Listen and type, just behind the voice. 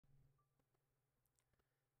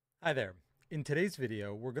Hi there. In today's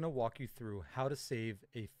video, we're going to walk you through how to save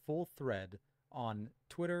a full thread on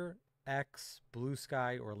Twitter, X,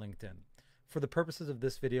 Bluesky, or LinkedIn. For the purposes of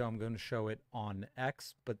this video, I'm going to show it on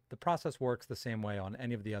X, but the process works the same way on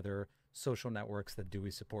any of the other social networks that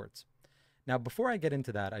Dewey supports. Now, before I get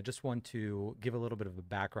into that, I just want to give a little bit of a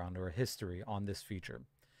background or a history on this feature.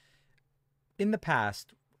 In the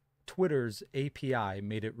past, Twitter's API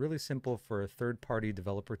made it really simple for third-party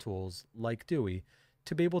developer tools like Dewey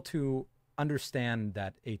to be able to understand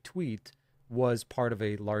that a tweet was part of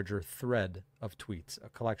a larger thread of tweets, a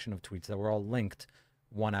collection of tweets that were all linked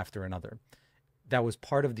one after another. That was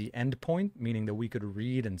part of the endpoint, meaning that we could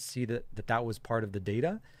read and see that was part of the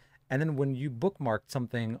data. And then when you bookmarked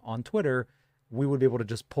something on Twitter, we would be able to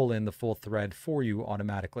just pull in the full thread for you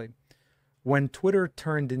automatically. When Twitter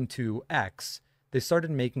turned into X, they started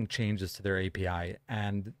making changes to their API,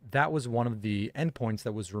 and that was one of the endpoints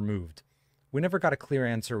that was removed. We never got a clear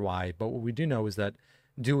answer why, but what we do know is that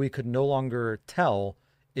Dewey could no longer tell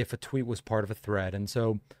if a tweet was part of a thread. And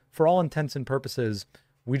so for all intents and purposes,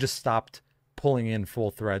 we just stopped pulling in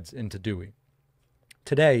full threads into Dewey.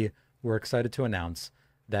 Today, we're excited to announce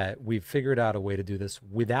that we've figured out a way to do this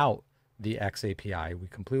without the X API. We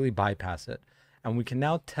completely bypass it. And we can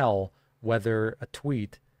now tell whether a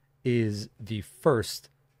tweet is the first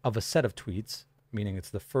of a set of tweets, meaning it's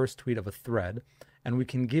the first tweet of a thread, and we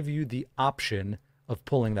can give you the option of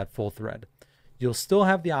pulling that full thread. You'll still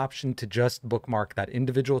have the option to just bookmark that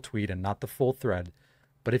individual tweet and not the full thread.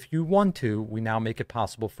 But if you want to, we now make it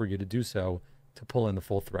possible for you to do so to pull in the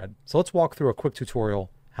full thread. So let's walk through a quick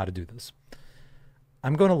tutorial how to do this.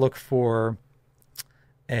 I'm going to look for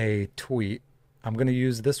a tweet. I'm going to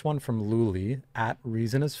use this one from Luli at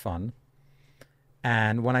Reason is Fun.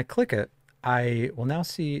 And when I click it, I will now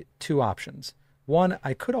see two options. One,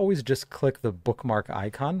 I could always just click the bookmark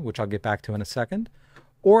icon, which I'll get back to in a second,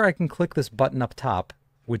 or I can click this button up top,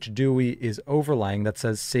 which Dewey is overlaying that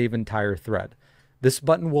says Save Entire Thread. This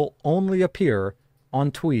button will only appear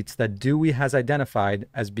on tweets that Dewey has identified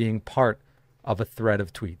as being part of a thread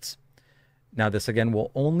of tweets. Now, this again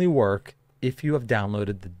will only work if you have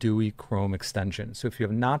downloaded the Dewey Chrome extension. So if you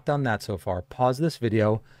have not done that so far, pause this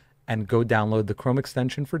video and go download the Chrome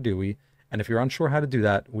extension for Dewey. And if you're unsure how to do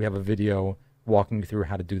that, we have a video walking you through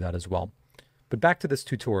how to do that as well. But back to this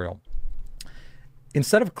tutorial.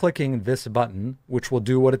 Instead of clicking this button, which will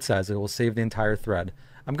do what it says, it will save the entire thread,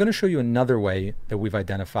 I'm going to show you another way that we've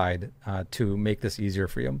identified to make this easier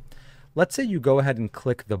for you. Let's say you go ahead and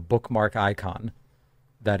click the bookmark icon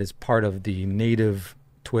that is part of the native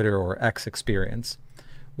Twitter or X experience.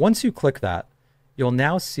 Once you click that, you'll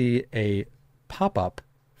now see a pop-up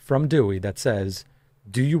from Dewey that says,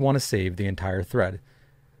 do you want to save the entire thread?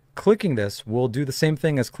 Clicking this will do the same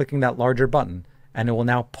thing as clicking that larger button, and it will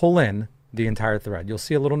now pull in the entire thread. You'll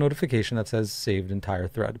see a little notification that says saved entire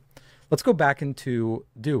thread. Let's go back into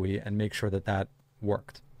Dewey and make sure that that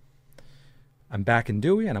worked. I'm back in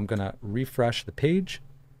Dewey and I'm going to refresh the page.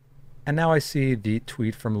 And now I see the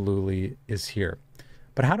tweet from Luli is here.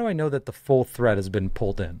 But how do I know that the full thread has been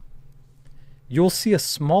pulled in? You'll see a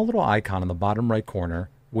small little icon in the bottom right corner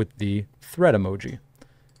with the thread emoji.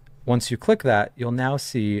 Once you click that, you'll now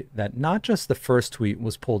see that not just the first tweet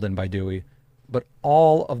was pulled in by Dewey, but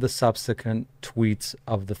all of the subsequent tweets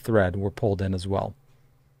of the thread were pulled in as well.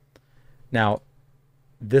 Now,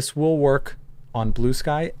 this will work on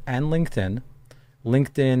Bluesky and LinkedIn.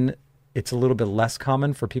 LinkedIn, it's a little bit less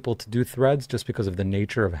common for people to do threads just because of the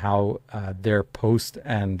nature of how their post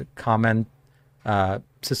and comment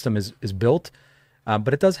system is built.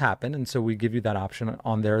 But it does happen, and so we give you that option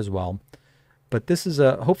on there as well. But this is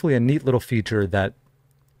hopefully a neat little feature that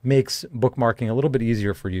makes bookmarking a little bit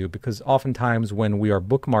easier for you, because oftentimes when we are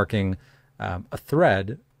bookmarking a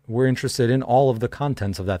thread, we're interested in all of the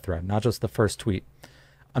contents of that thread, not just the first tweet.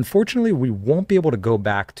 Unfortunately, we won't be able to go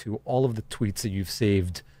back to all of the tweets that you've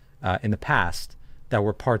saved in the past that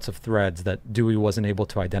were parts of threads that Dewey wasn't able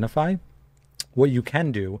to identify. What you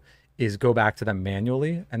can do is go back to them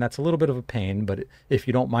manually, and that's a little bit of a pain, but if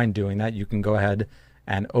you don't mind doing that, you can go ahead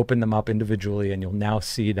and open them up individually, and you'll now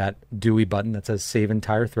see that Dewey button that says Save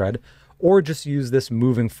Entire Thread, or just use this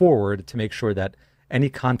moving forward to make sure that any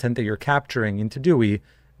content that you're capturing into Dewey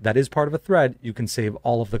that is part of a thread, you can save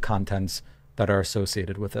all of the contents that are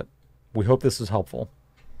associated with it. We hope this is helpful.